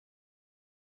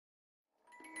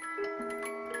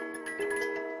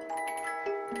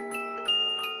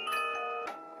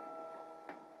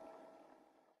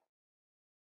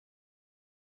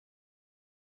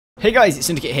Hey guys, it's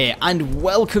Syndicate here, and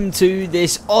welcome to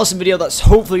this awesome video that's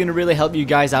hopefully going to really help you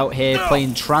guys out here playing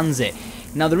Tranzit.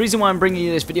 Now, the reason why I'm bringing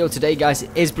you this video today, guys,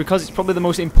 is because it's probably the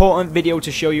most important video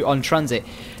to show you on Tranzit.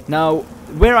 Now,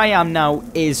 where I am now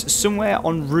is somewhere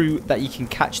en route that you can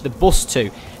catch the bus to.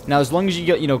 Now, as long as you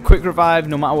got, quick revive,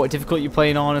 no matter what difficulty you're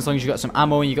playing on, as long as you got some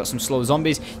ammo and you got some slow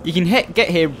zombies, you can get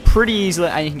here pretty easily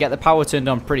and you can get the power turned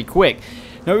on pretty quick.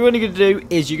 Now, what you're going to do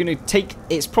is you're going to take,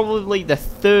 it's probably the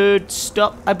third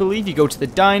stop, I believe. You go to the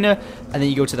diner, and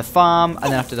then you go to the farm, and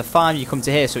then after the farm, you come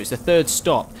to here. So it's the third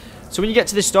stop. So when you get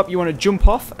to this stop, you want to jump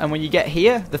off, and when you get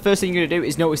here, the first thing you're going to do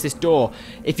is notice this door.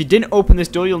 If you didn't open this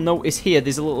door, you'll notice here,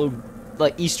 there's a little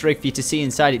like Easter egg for you to see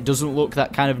inside. It doesn't look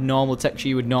that kind of normal texture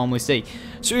you would normally see.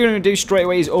 So what you're going to do straight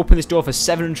away is open this door for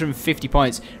 750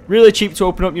 points. Really cheap to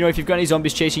open up. If you've got any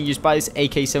zombies chasing you, just buy this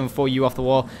AK-74U off the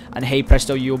wall, and hey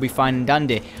presto, you'll be fine and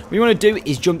dandy. What you want to do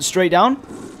is jump straight down.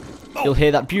 You'll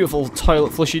hear that beautiful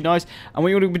toilet flushing noise, and what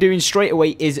you want to be doing straight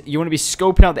away is you want to be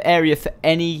scoping out the area for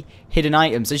any hidden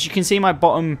items. As you can see in my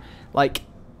bottom,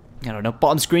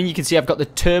 bottom screen, you can see I've got the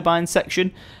turbine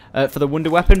section for the wonder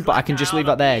weapon, but I can just leave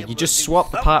that there. You just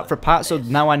swap the part for part, so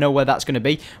now I know where that's going to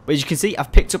be. But as you can see,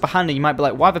 I've picked up a hand, and you might be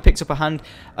like, why have I picked up a hand?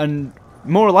 And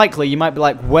more likely, you might be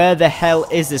like, where the hell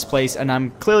is this place? And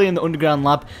I'm clearly in the underground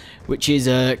lab, which is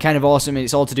kind of awesome.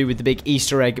 It's all to do with the big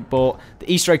Easter egg, but the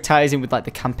Easter egg ties in with like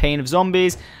the campaign of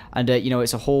zombies, and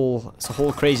it's a whole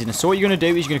craziness. So what you're going to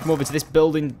do is you're going to come over to this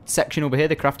building section over here,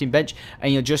 the crafting bench,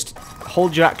 and you'll just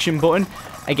hold your action button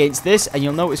against this, and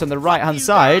you'll notice on the right hand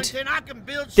side,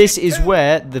 this is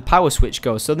where the power switch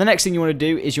goes. So the next thing you want to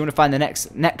do is you want to find the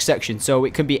next section. So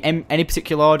it can be any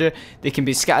particular order. They can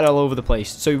be scattered all over the place.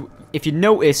 So if you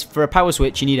notice, for a power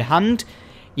switch, you need a hand.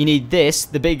 You need this,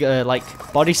 the big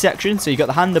body section. So you got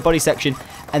the hand, the body section,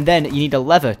 and then you need a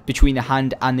lever between the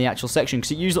hand and the actual section,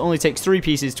 because it usually only takes 3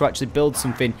 pieces to actually build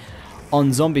something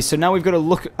on zombies. So now we've got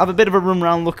to have a bit of a run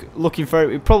around looking for it.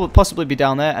 It would probably possibly be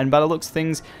down there, and by the looks of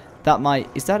things,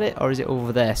 is that it, or is it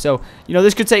over there? So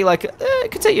this could take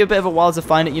it could take you a bit of a while to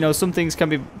find it. Some things can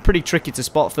be pretty tricky to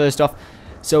spot first off.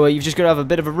 So you've just got to have a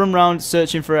bit of a run around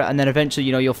searching for it, and then eventually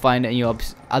you'll find it, and you're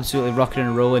absolutely rocking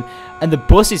and rolling. And the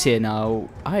bus is here now.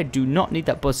 I do not need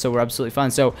that bus, so we're absolutely fine.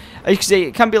 So as you can see,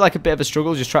 it can be like a bit of a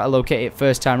struggle just try to locate it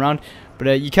first time round,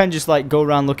 but you can just go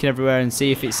around looking everywhere and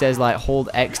see if it says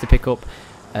hold X to pick up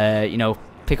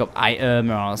pick up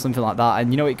item or something like that.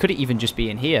 And it could even just be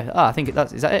in here. I think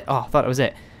is that it? Oh, I thought it was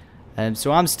it.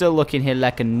 So I'm still looking here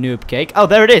like a noob cake. Oh,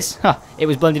 there it is. Huh, it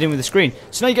was blended in with the screen.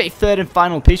 So now you got your third and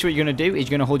final piece. What you're going to do is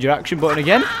you're going to hold your action button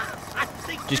again.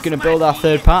 Just going to build our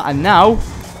third part. And now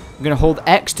we're going to hold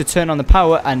X to turn on the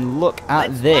power. And look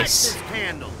at this.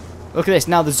 Look at this.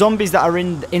 Now the zombies that are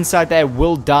inside there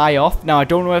will die off. Now I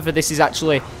don't know whether this is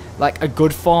actually like a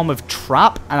good form of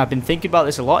trap, and I've been thinking about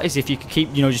this a lot, is if you could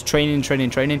keep just training,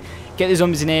 get the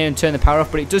zombies in here and turn the power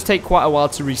off. But it does take quite a while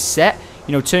to reset.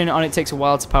 Turn it on, it takes a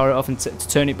while to power it off, and to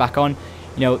turn it back on,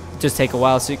 it does take a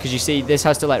while. So because you see this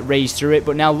has to raise through it.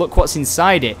 But now look what's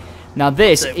inside it. Now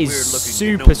this is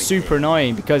super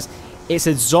annoying because it's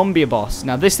a zombie boss.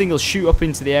 Now this thing will shoot up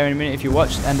into the air in a minute if you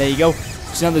watch, and there you go.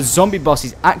 So now the zombie boss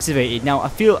is activated. Now I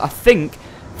think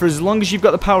for as long as you've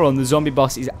got the power on, the zombie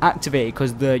boss is activated,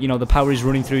 because the power is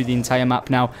running through the entire map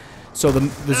now. So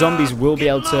the zombies will be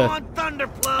able to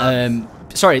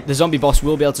the zombie boss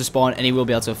will be able to spawn, and he will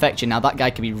be able to affect you. Now that guy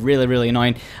can be really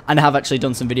annoying, and I have actually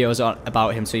done some videos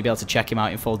about him, so you'll be able to check him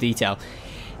out in full detail.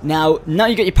 Now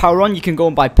you got your power on, you can go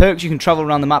and buy perks, you can travel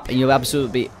around the map, and you'll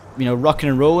absolutely be rocking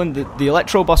and rolling. The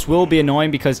electro boss will be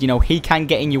annoying because he can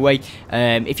get in your way.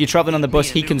 If you're traveling on the bus,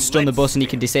 he can stun the bus and he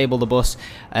can disable the bus,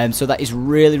 so that is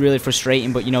really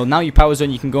frustrating. But now your power's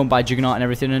on, you can go and buy Juggernaut and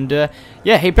everything, and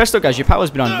yeah, hey presto guys, your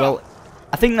power's been on. Well,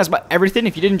 I think that's about everything.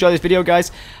 If you did enjoy this video,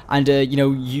 guys, and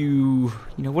you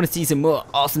want to see some more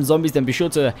awesome zombies, then be sure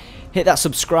to hit that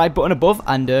subscribe button above.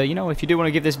 And if you do want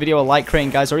to give this video a like rating,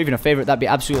 guys, or even a favorite, that'd be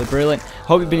absolutely brilliant.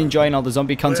 Hope you've been enjoying all the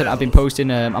zombie content I've been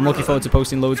posting. I'm looking forward to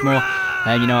posting loads more.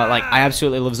 I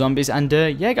absolutely love zombies. And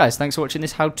yeah, guys, thanks for watching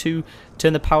this how to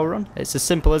turn the power on. It's as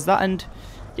simple as that. And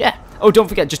yeah. Oh, don't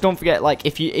forget,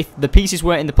 if the pieces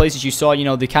weren't in the places you saw,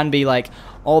 they can be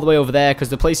all the way over there, because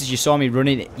the places you saw me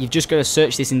running, you've just got to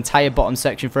search this entire bottom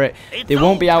section for it. They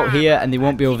won't be out here, and they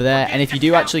won't be over there. And if you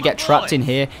do actually get trapped in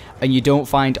here and you don't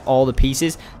find all the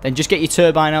pieces, then just get your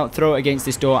turbine out, throw it against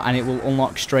this door, and it will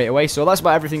unlock straight away. So that's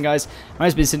about everything, guys. My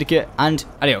name's been Syndicate, and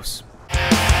adios.